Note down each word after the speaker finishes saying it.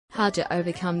How to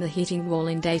overcome the hitting wall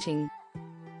in dating.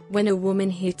 When a woman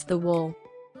hits the wall,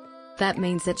 that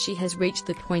means that she has reached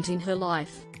the point in her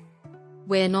life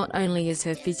where not only is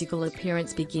her physical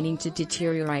appearance beginning to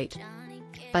deteriorate,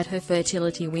 but her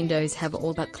fertility windows have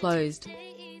all but closed.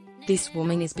 This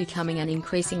woman is becoming an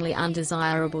increasingly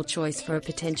undesirable choice for a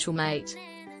potential mate.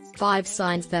 5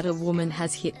 signs that a woman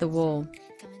has hit the wall.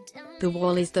 The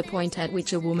wall is the point at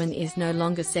which a woman is no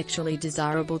longer sexually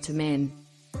desirable to men.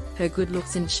 Her good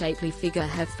looks and shapely figure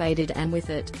have faded, and with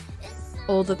it,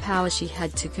 all the power she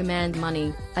had to command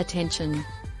money, attention,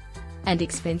 and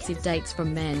expensive dates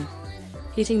from men.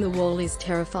 Hitting the wall is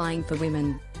terrifying for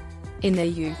women. In their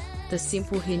youth, the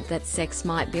simple hint that sex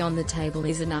might be on the table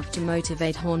is enough to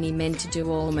motivate horny men to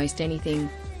do almost anything.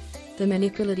 The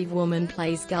manipulative woman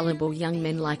plays gullible young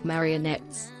men like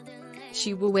marionettes.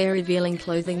 She will wear revealing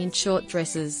clothing and short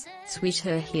dresses, swish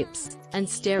her hips, and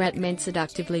stare at men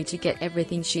seductively to get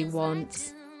everything she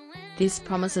wants. This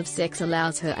promise of sex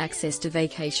allows her access to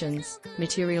vacations,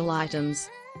 material items,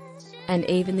 and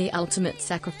even the ultimate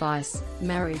sacrifice,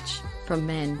 marriage, from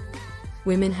men.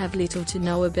 Women have little to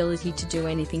no ability to do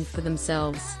anything for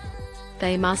themselves.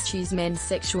 They must use men's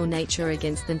sexual nature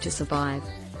against them to survive.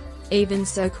 Even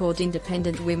so-called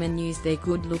independent women use their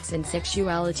good looks and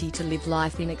sexuality to live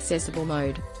life in accessible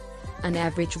mode. An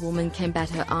average woman can bat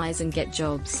her eyes and get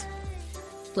jobs,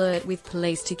 flirt with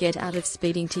police to get out of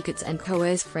speeding tickets, and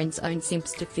coerce friends-owned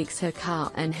simps to fix her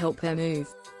car and help her move.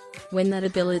 When that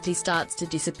ability starts to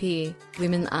disappear,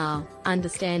 women are,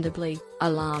 understandably,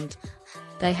 alarmed.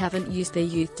 They haven't used their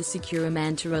youth to secure a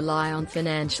man to rely on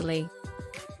financially,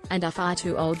 and are far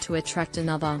too old to attract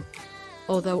another.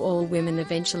 Although all women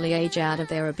eventually age out of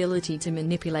their ability to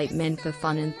manipulate men for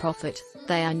fun and profit,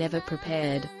 they are never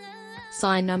prepared.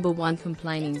 Sign number 1: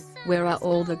 complaining. Where are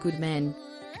all the good men?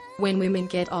 When women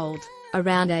get old,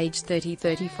 around age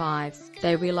 30-35,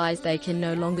 they realize they can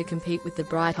no longer compete with the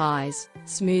bright eyes,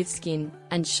 smooth skin,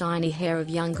 and shiny hair of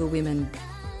younger women.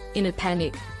 In a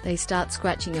panic, they start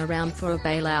scratching around for a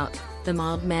bailout, the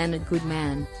mild man, a good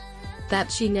man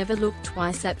that she never looked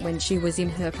twice at when she was in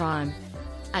her prime.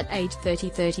 At age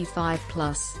 30-35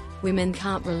 plus, women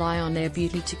can't rely on their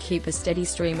beauty to keep a steady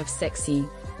stream of sexy,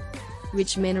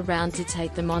 rich men around to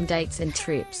take them on dates and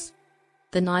trips.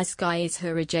 The nice guy is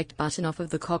her eject button off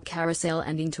of the cock carousel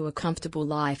and into a comfortable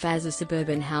life as a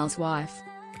suburban housewife.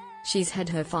 She's had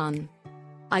her fun.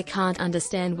 I can't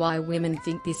understand why women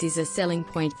think this is a selling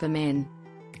point for men.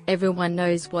 Everyone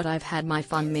knows what "I've had my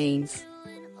fun" means.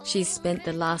 She's spent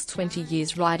the last 20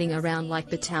 years riding around like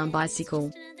the town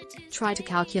bicycle. Try to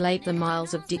calculate the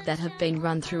miles of dick that have been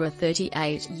run through a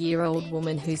 38-year-old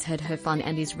woman who's had her fun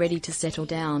and is ready to settle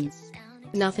down.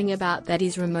 Nothing about that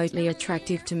is remotely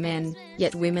attractive to men,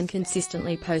 yet women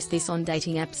consistently post this on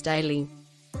dating apps daily.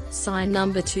 Sign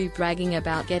number 2: bragging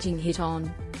about getting hit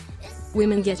on.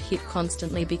 Women get hit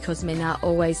constantly because men are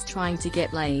always trying to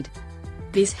get laid.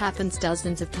 This happens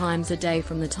dozens of times a day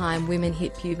from the time women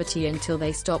hit puberty until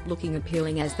they stop looking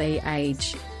appealing as they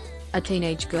age. A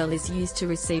teenage girl is used to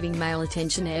receiving male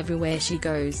attention everywhere she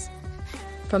goes.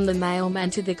 From the mailman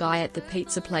to the guy at the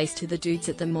pizza place to the dudes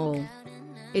at the mall.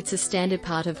 It's a standard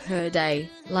part of her day,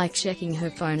 like checking her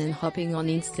phone and hopping on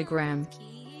Instagram.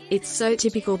 It's so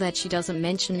typical that she doesn't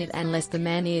mention it unless the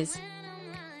man is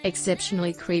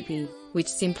exceptionally creepy, which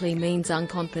simply means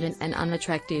unconfident and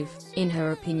unattractive, in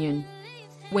her opinion.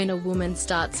 When a woman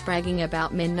starts bragging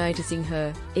about men noticing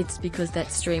her, it's because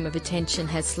that stream of attention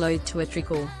has slowed to a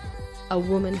trickle. A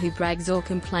woman who brags or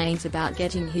complains about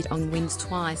getting hit on wins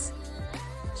twice.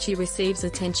 She receives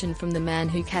attention from the man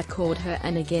who catcalled her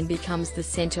and again becomes the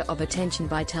center of attention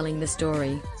by telling the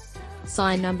story.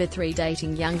 Sign number 3: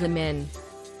 dating younger men.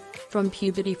 From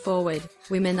puberty forward,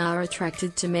 women are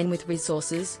attracted to men with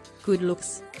resources, good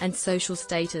looks, and social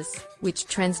status, which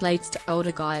translates to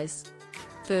older guys.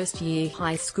 First-year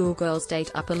high school girls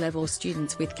date upper-level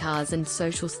students with cars and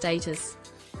social status,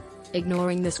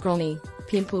 ignoring the scrawny,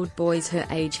 pimpled boys her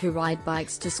age who ride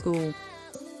bikes to school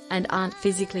and aren't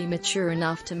physically mature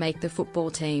enough to make the football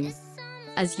team.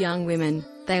 As young women,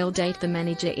 they'll date the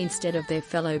manager instead of their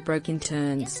fellow broke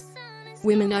interns.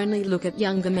 Women only look at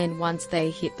younger men once they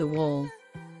hit the wall.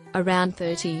 Around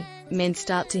 30, men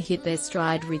start to hit their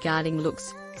stride regarding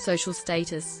looks, social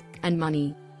status, and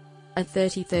money. A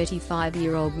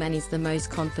 30-35-year-old man is the most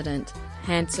confident,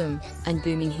 handsome, and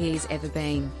booming he's ever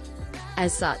been.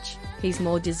 As such, he's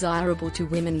more desirable to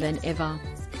women than ever.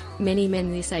 Many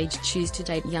men this age choose to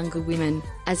date younger women,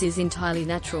 as is entirely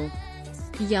natural.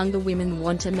 Younger women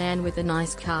want a man with a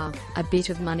nice car, a bit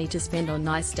of money to spend on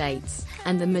nice dates,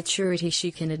 and the maturity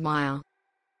she can admire.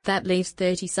 That leaves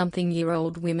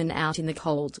 30-something-year-old women out in the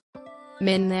cold.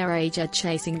 Men their age are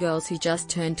chasing girls who just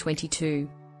turned 22.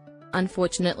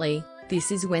 Unfortunately,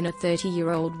 this is when a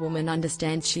 30-year-old woman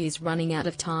understands she is running out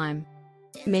of time.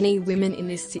 Many women in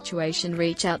this situation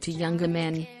reach out to younger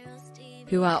men,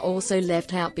 who are also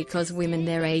left out because women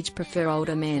their age prefer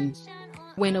older men.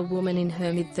 When a woman in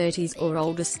her mid-30s or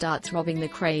older starts robbing the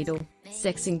cradle,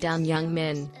 sexing down young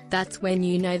men, that's when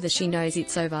you know that she knows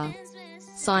it's over.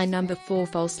 Sign number 4: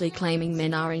 falsely claiming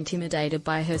men are intimidated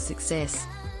by her success.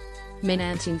 Men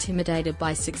aren't intimidated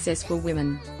by successful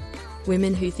women.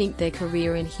 Women who think their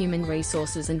career in human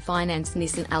resources and finance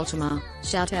Nissan Altima,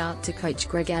 shout out to Coach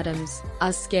Greg Adams,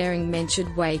 are scaring men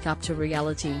should wake up to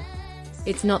reality.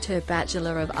 It's not her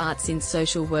Bachelor of Arts in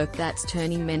social work that's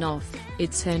turning men off,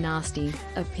 it's her nasty,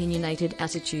 opinionated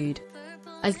attitude.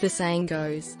 As the saying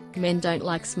goes, men don't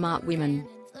like smart women.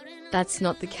 That's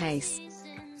not the case.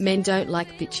 Men don't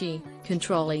like bitchy,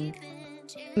 controlling,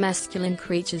 masculine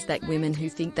creatures that women who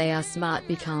think they are smart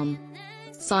become.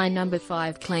 Sign number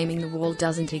 5: claiming the wall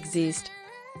doesn't exist.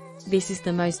 This is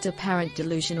the most apparent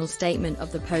delusional statement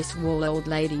of the post-war old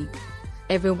lady.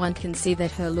 Everyone can see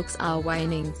that her looks are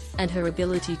waning, and her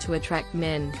ability to attract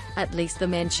men, at least the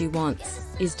men she wants,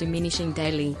 is diminishing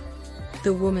daily.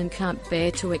 The woman can't bear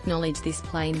to acknowledge this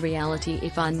plain reality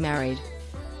if unmarried.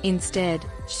 Instead,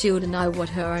 she'll deny what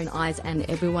her own eyes and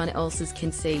everyone else's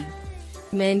can see.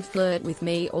 Men flirt with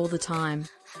me all the time,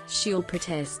 she'll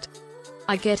protest.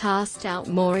 I get asked out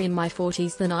more in my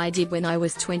 40s than I did when I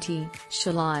was 20,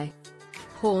 she'll lie.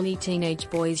 Horny teenage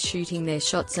boys shooting their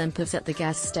shots and puffs at the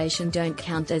gas station don't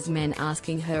count as men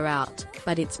asking her out,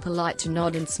 but it's polite to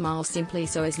nod and smile simply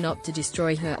so as not to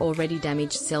destroy her already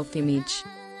damaged self-image.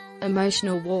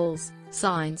 Emotional walls,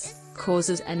 signs,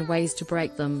 causes and ways to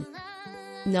break them.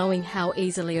 Knowing how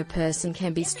easily a person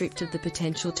can be stripped of the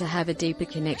potential to have a deeper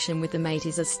connection with a mate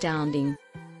is astounding.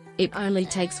 It only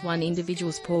takes one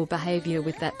individual's poor behavior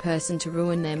with that person to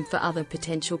ruin them for other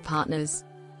potential partners.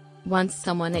 Once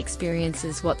someone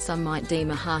experiences what some might deem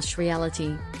a harsh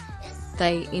reality,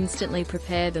 they instantly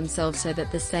prepare themselves so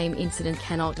that the same incident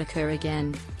cannot occur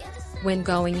again. When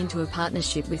going into a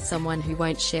partnership with someone who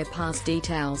won't share past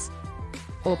details,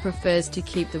 or prefers to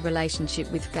keep the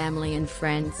relationship with family and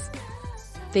friends,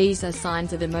 these are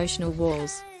signs of emotional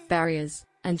walls, barriers,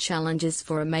 and challenges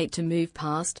for a mate to move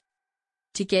past.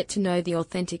 To get to know the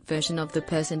authentic version of the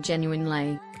person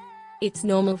genuinely. It's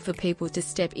normal for people to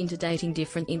step into dating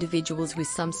different individuals with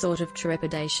some sort of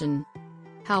trepidation.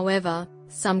 However,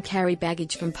 some carry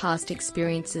baggage from past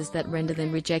experiences that render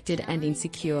them rejected and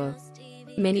insecure.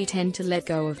 Many tend to let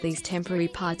go of these temporary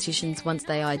partitions once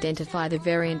they identify the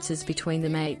variances between the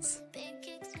mates,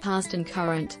 past and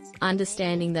current,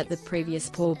 understanding that the previous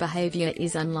poor behavior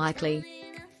is unlikely.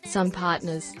 Some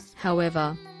partners,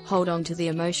 however, hold on to the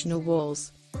emotional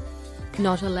walls,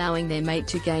 not allowing their mate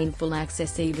to gain full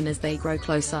access even as they grow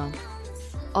closer,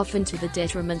 often to the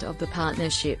detriment of the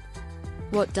partnership.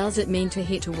 What does it mean to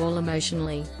hit a wall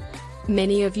emotionally?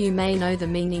 Many of you may know the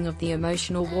meaning of the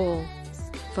emotional wall.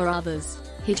 For others,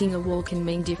 hitting a wall can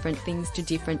mean different things to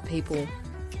different people.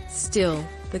 Still,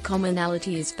 the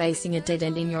commonality is facing a dead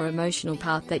end in your emotional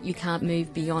path that you can't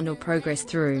move beyond or progress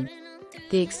through.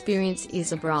 The experience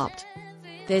is abrupt.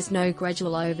 There's no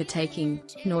gradual overtaking,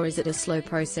 nor is it a slow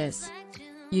process.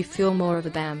 You feel more of a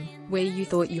bam, where you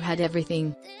thought you had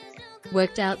everything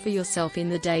worked out for yourself in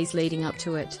the days leading up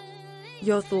to it.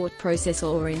 Your thought process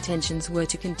or intentions were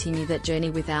to continue that journey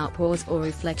without pause or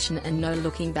reflection and no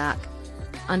looking back.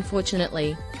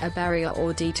 Unfortunately, a barrier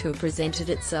or detour presented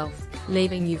itself,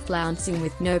 leaving you flouncing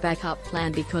with no backup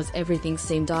plan because everything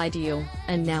seemed ideal,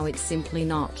 and now it's simply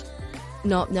not.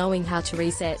 Not knowing how to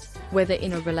reset, whether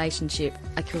in a relationship,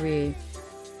 a career,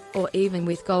 or even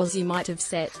with goals you might have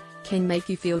set, can make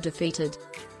you feel defeated.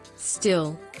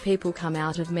 Still, people come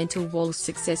out of mental walls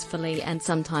successfully and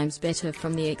sometimes better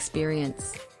from the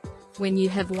experience. When you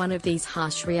have one of these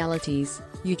harsh realities,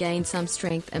 you gain some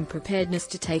strength and preparedness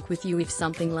to take with you if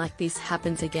something like this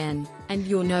happens again, and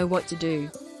you'll know what to do.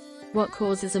 What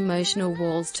causes emotional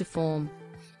walls to form?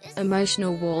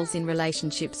 Emotional walls in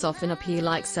relationships often appear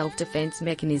like self-defense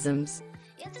mechanisms.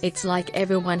 It's like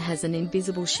everyone has an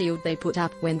invisible shield they put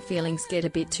up when feelings get a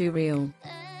bit too real.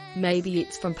 Maybe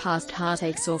it's from past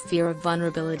heartaches or fear of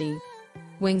vulnerability.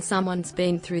 When someone's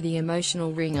been through the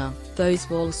emotional ringer, those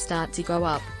walls start to go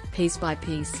up, piece by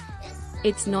piece.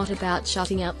 It's not about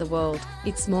shutting out the world,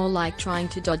 it's more like trying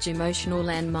to dodge emotional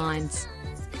landmines.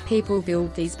 People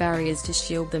build these barriers to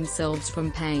shield themselves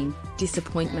from pain,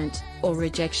 disappointment, or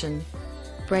rejection.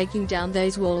 Breaking down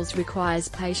those walls requires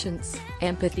patience,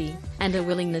 empathy, and a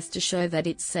willingness to show that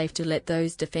it's safe to let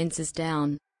those defenses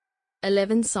down.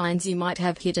 11 signs you might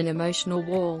have hit an emotional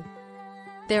wall.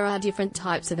 There are different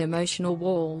types of emotional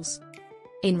walls.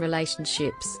 In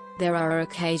relationships, there are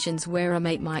occasions where a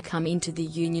mate might come into the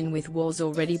union with walls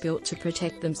already built to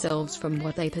protect themselves from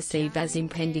what they perceive as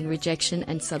impending rejection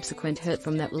and subsequent hurt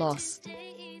from that loss.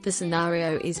 The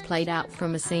scenario is played out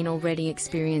from a scene already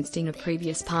experienced in a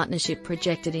previous partnership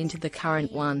projected into the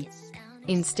current one.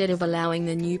 Instead of allowing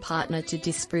the new partner to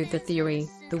disprove the theory,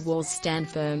 the walls stand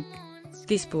firm.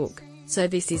 This book, So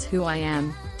This Is Who I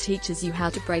Am, teaches you how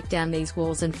to break down these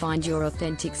walls and find your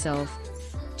authentic self.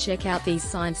 Check out these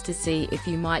signs to see if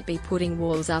you might be putting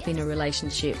walls up in a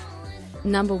relationship.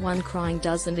 Number 1. Crying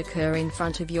doesn't occur in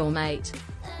front of your mate.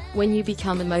 When you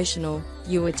become emotional,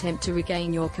 you attempt to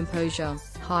regain your composure,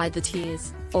 hide the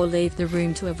tears, or leave the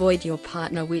room to avoid your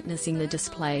partner witnessing the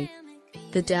display.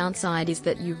 The downside is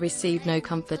that you receive no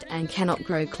comfort and cannot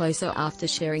grow closer after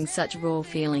sharing such raw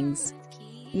feelings.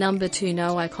 Number 2.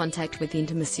 No eye contact with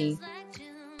intimacy.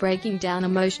 Breaking down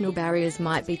emotional barriers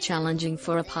might be challenging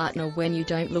for a partner when you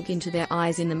don't look into their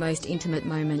eyes in the most intimate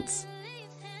moments.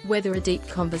 Whether a deep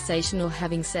conversation or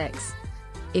having sex.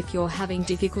 If you're having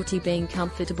difficulty being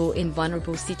comfortable in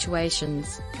vulnerable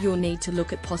situations, you'll need to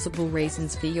look at possible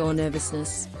reasons for your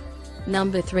nervousness.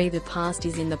 Number 3. The past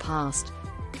is in the past.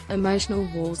 Emotional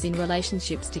walls in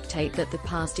relationships dictate that the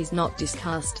past is not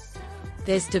discussed.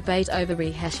 There's debate over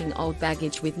rehashing old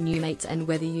baggage with new mates and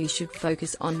whether you should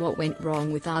focus on what went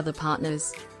wrong with other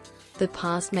partners. The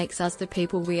past makes us the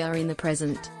people we are in the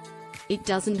present. It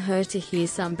doesn't hurt to hear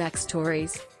some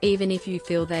backstories, even if you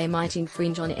feel they might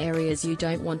infringe on areas you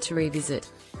don't want to revisit.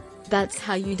 That's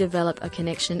how you develop a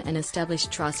connection and establish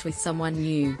trust with someone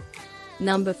new.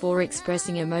 Number 4.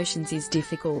 Expressing emotions is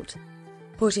difficult.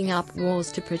 Putting up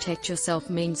walls to protect yourself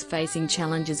means facing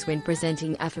challenges when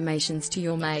presenting affirmations to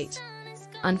your mate.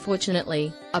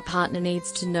 Unfortunately, a partner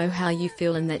needs to know how you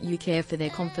feel and that you care for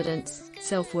their confidence,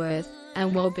 self-worth,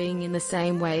 and well-being in the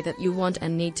same way that you want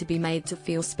and need to be made to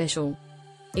feel special.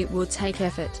 It will take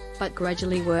effort, but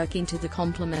gradually work into the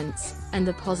compliments, and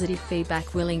the positive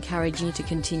feedback will encourage you to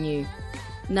continue.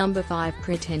 Number 5.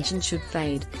 Pretension should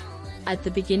fade. At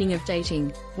the beginning of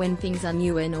dating, when things are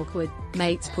new and awkward,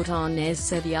 mates put on airs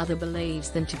so the other believes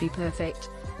them to be perfect.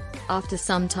 After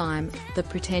some time, the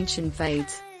pretension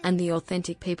fades, and the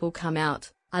authentic people come out,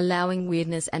 allowing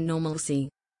weirdness and normalcy.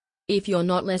 If you're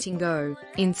not letting go,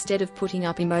 instead of putting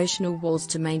up emotional walls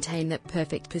to maintain that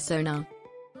perfect persona,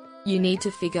 you need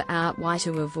to figure out why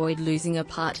to avoid losing a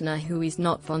partner who is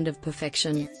not fond of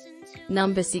perfection.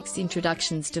 Number 6.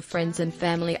 Introductions to friends and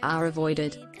family are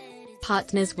avoided.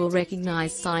 Partners will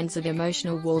recognize signs of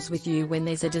emotional walls with you when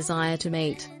there's a desire to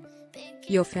meet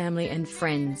your family and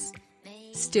friends.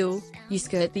 Still, you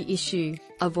skirt the issue,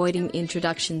 avoiding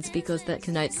introductions because that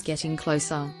connotes getting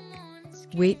closer.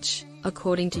 Which,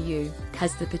 according to you,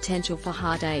 has the potential for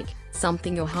heartache,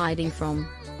 something you're hiding from.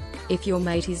 If your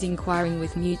mate is inquiring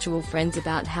with mutual friends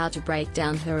about how to break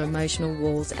down her emotional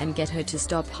walls and get her to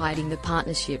stop hiding the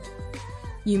partnership,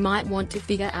 you might want to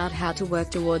figure out how to work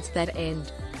towards that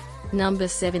end. Number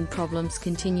 7. Problems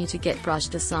continue to get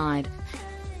brushed aside.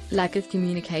 Lack of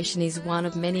communication is one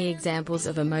of many examples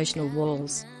of emotional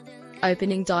walls.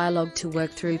 Opening dialogue to work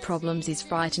through problems is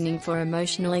frightening for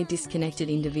emotionally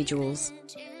disconnected individuals.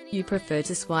 You prefer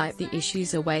to swipe the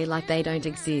issues away like they don't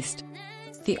exist.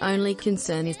 The only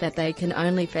concern is that they can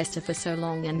only fester for so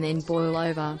long and then boil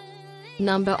over.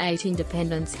 Number 8.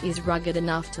 Independence is rugged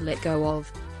enough to let go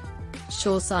of.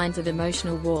 Sure signs of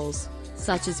emotional walls,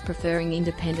 such as preferring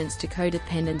independence to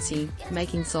codependency,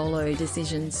 making solo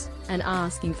decisions, and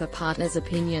asking for partners'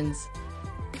 opinions.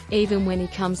 Even when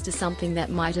it comes to something that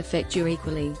might affect you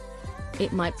equally,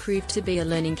 it might prove to be a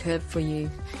learning curve for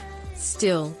you.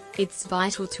 Still, it's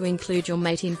vital to include your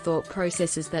mate in thought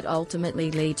processes that ultimately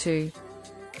lead to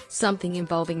something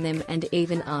involving them and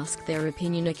even ask their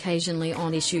opinion occasionally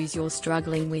on issues you're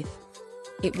struggling with.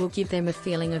 It will give them a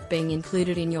feeling of being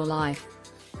included in your life.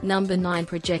 Number 9.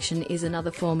 Projection is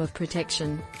another form of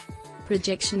protection.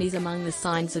 Projection is among the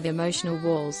signs of emotional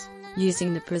walls,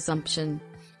 using the presumption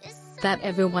that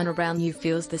everyone around you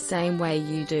feels the same way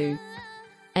you do.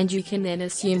 And you can then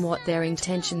assume what their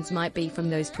intentions might be from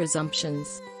those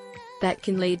presumptions. That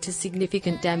can lead to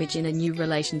significant damage in a new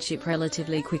relationship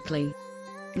relatively quickly.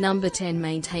 Number 10.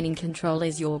 Maintaining control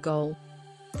is your goal.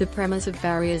 The premise of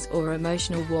barriers or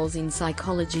emotional walls in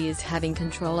psychology is having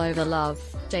control over love,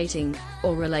 dating,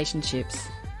 or relationships.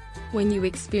 When you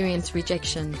experience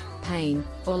rejection, pain,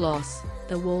 or loss,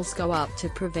 the walls go up to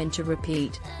prevent a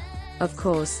repeat. Of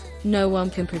course, no one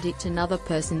can predict another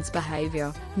person's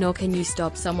behavior, nor can you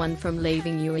stop someone from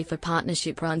leaving you if a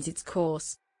partnership runs its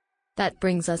course. That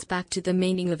brings us back to the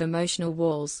meaning of emotional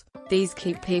walls. These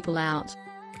keep people out.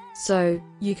 So,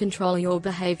 you control your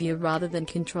behavior rather than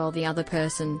control the other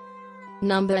person.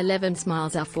 Number 11.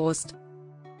 Smiles are forced.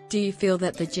 Do you feel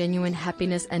that the genuine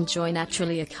happiness and joy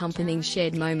naturally accompanying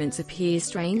shared moments appear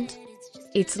strained?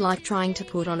 It's like trying to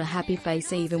put on a happy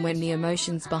face even when the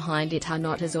emotions behind it are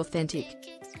not as authentic.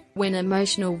 When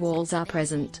emotional walls are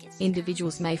present,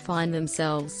 individuals may find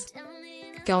themselves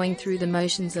going through the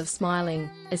motions of smiling,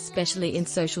 especially in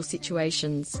social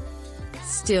situations.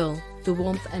 Still, the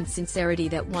warmth and sincerity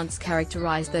that once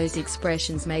characterized those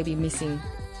expressions may be missing.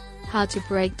 How to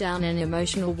break down an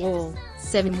emotional wall: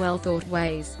 7 well-thought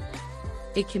ways.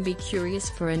 It can be curious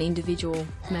for an individual,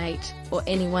 mate, or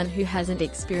anyone who hasn't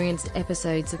experienced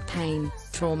episodes of pain,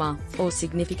 trauma, or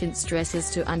significant stresses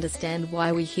to understand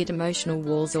why we hit emotional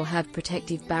walls or have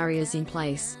protective barriers in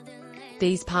place.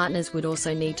 These partners would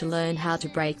also need to learn how to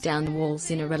break down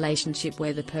walls in a relationship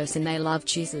where the person they love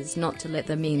chooses not to let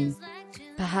them in.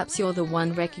 Perhaps you're the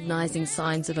one recognizing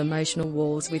signs of emotional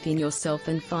walls within yourself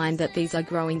and find that these are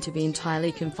growing to be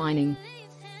entirely confining,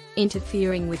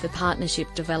 interfering with the partnership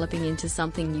developing into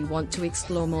something you want to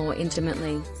explore more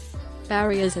intimately.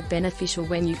 Barriers are beneficial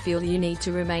when you feel you need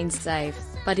to remain safe,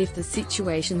 but if the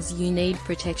situations you need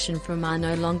protection from are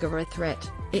no longer a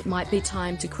threat, it might be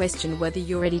time to question whether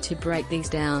you're ready to break these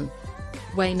down.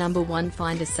 Way number 1.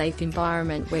 Find a safe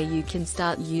environment where you can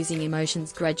start using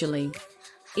emotions gradually.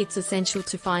 It's essential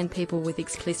to find people with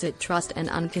explicit trust and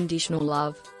unconditional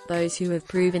love, those who have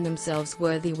proven themselves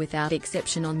worthy without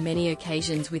exception on many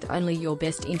occasions with only your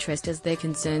best interest as their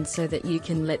concern, so that you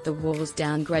can let the walls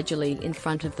down gradually in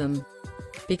front of them.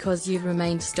 Because you've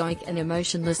remained stoic and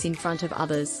emotionless in front of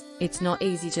others, it's not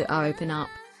easy to open up.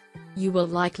 You will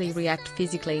likely react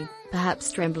physically, perhaps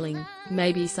trembling,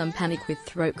 maybe some panic with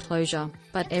throat closure,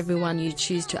 but everyone you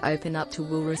choose to open up to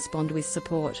will respond with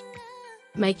support,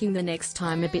 making the next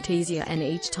time a bit easier and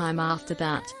each time after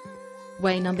that.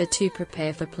 Way number 2.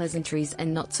 Prepare for pleasantries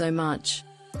and not so much.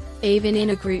 Even in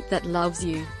a group that loves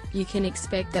you, you can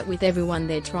expect that with everyone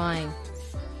they're trying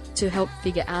to help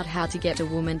figure out how to get a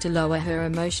woman to lower her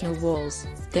emotional walls,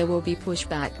 there will be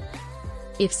pushback.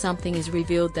 If something is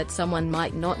revealed that someone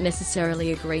might not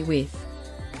necessarily agree with,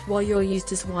 while you're used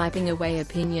to swiping away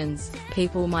opinions,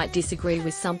 people might disagree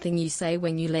with something you say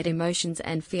when you let emotions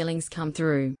and feelings come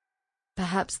through.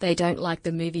 Perhaps they don't like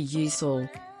the movie you saw.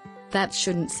 That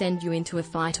shouldn't send you into a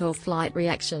fight or flight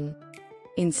reaction.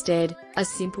 Instead, a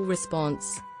simple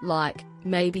response, like,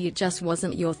 maybe it just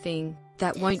wasn't your thing,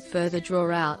 that won't further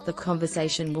draw out the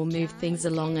conversation, will move things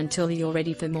along until you're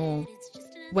ready for more.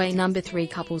 Way number 3.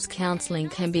 Couples counseling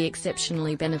can be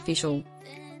exceptionally beneficial.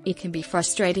 It can be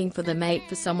frustrating for the mate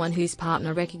for someone whose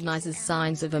partner recognizes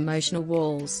signs of emotional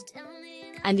walls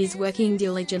and is working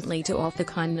diligently to offer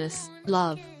kindness,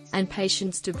 love, and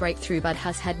patience to break through but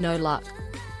has had no luck.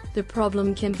 The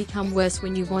problem can become worse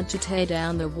when you want to tear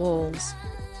down the walls,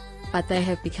 but they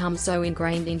have become so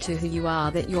ingrained into who you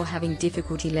are that you're having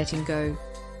difficulty letting go,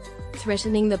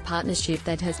 threatening the partnership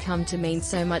that has come to mean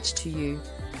so much to you.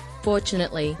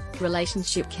 Fortunately,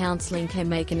 relationship counseling can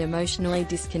make an emotionally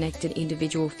disconnected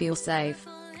individual feel safe,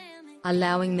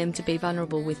 allowing them to be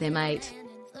vulnerable with their mate.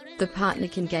 The partner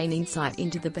can gain insight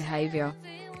into the behavior.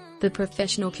 The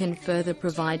professional can further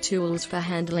provide tools for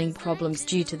handling problems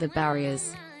due to the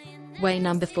barriers. Way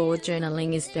number 4.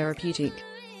 Journaling is therapeutic.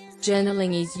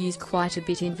 Journaling is used quite a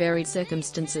bit in varied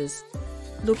circumstances.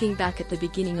 Looking back at the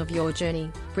beginning of your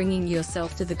journey, bringing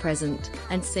yourself to the present,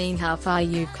 and seeing how far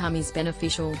you've come is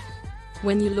beneficial.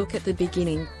 When you look at the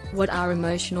beginning, what are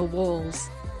emotional walls?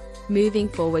 Moving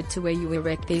forward to where you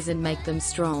erect these and make them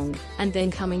strong, and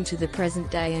then coming to the present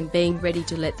day and being ready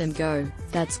to let them go,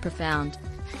 that's profound.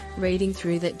 Reading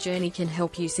through that journey can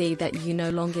help you see that you no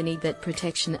longer need that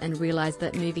protection and realize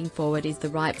that moving forward is the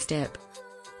right step.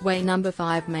 Way number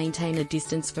 5. Maintain a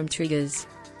distance from triggers.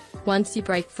 Once you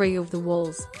break free of the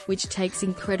walls, which takes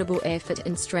incredible effort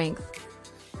and strength,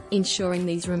 ensuring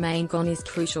these remain gone is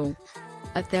crucial.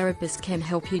 A therapist can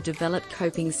help you develop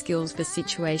coping skills for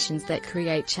situations that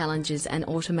create challenges and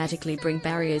automatically bring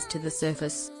barriers to the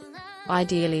surface.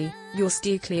 Ideally, you'll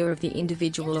steer clear of the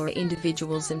individual or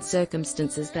individuals and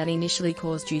circumstances that initially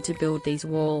caused you to build these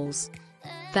walls.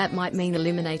 That might mean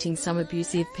eliminating some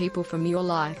abusive people from your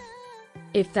life.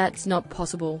 If that's not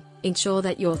possible, ensure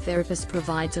that your therapist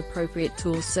provides appropriate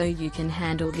tools so you can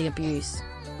handle the abuse.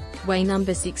 Way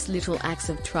number 6. Little acts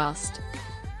of trust.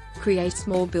 Create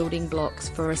small building blocks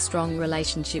for a strong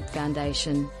relationship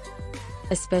foundation,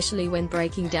 especially when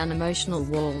breaking down emotional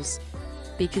walls.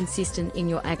 Be consistent in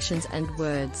your actions and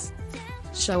words.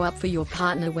 Show up for your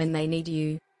partner when they need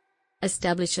you.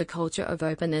 Establish a culture of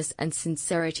openness and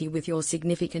sincerity with your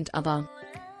significant other.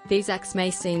 These acts may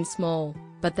seem small,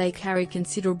 but they carry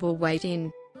considerable weight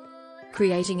in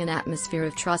creating an atmosphere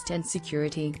of trust and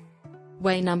security.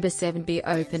 Way number 7: be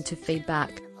open to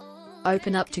feedback.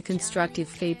 Open up to constructive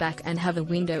feedback and have a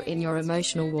window in your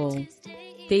emotional wall.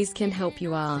 These can help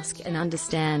you ask and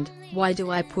understand, why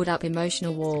do I put up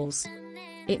emotional walls?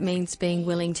 It means being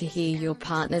willing to hear your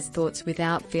partner's thoughts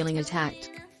without feeling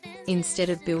attacked. Instead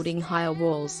of building higher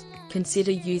walls,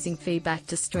 consider using feedback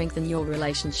to strengthen your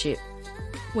relationship.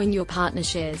 When your partner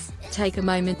shares, take a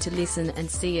moment to listen and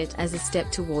see it as a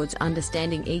step towards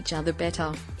understanding each other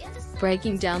better.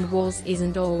 Breaking down walls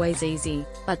isn't always easy,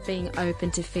 but being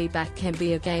open to feedback can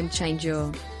be a game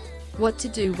changer. What to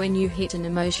do when you hit an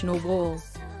emotional wall?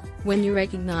 When you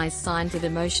recognize signs of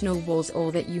emotional walls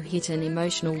or that you hit an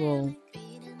emotional wall,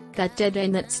 that dead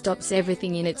end that stops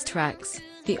everything in its tracks,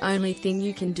 the only thing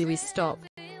you can do is stop.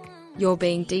 You're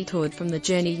being detoured from the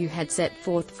journey you had set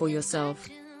forth for yourself.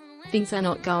 Things are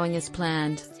not going as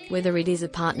planned, whether it is a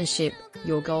partnership,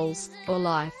 your goals, or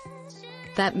life.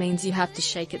 That means you have to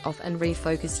shake it off and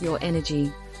refocus your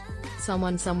energy.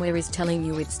 Someone somewhere is telling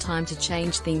you it's time to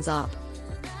change things up.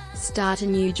 Start a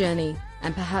new journey,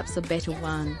 and perhaps a better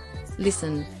one.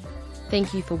 Listen.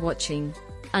 Thank you for watching.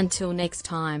 Until next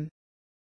time.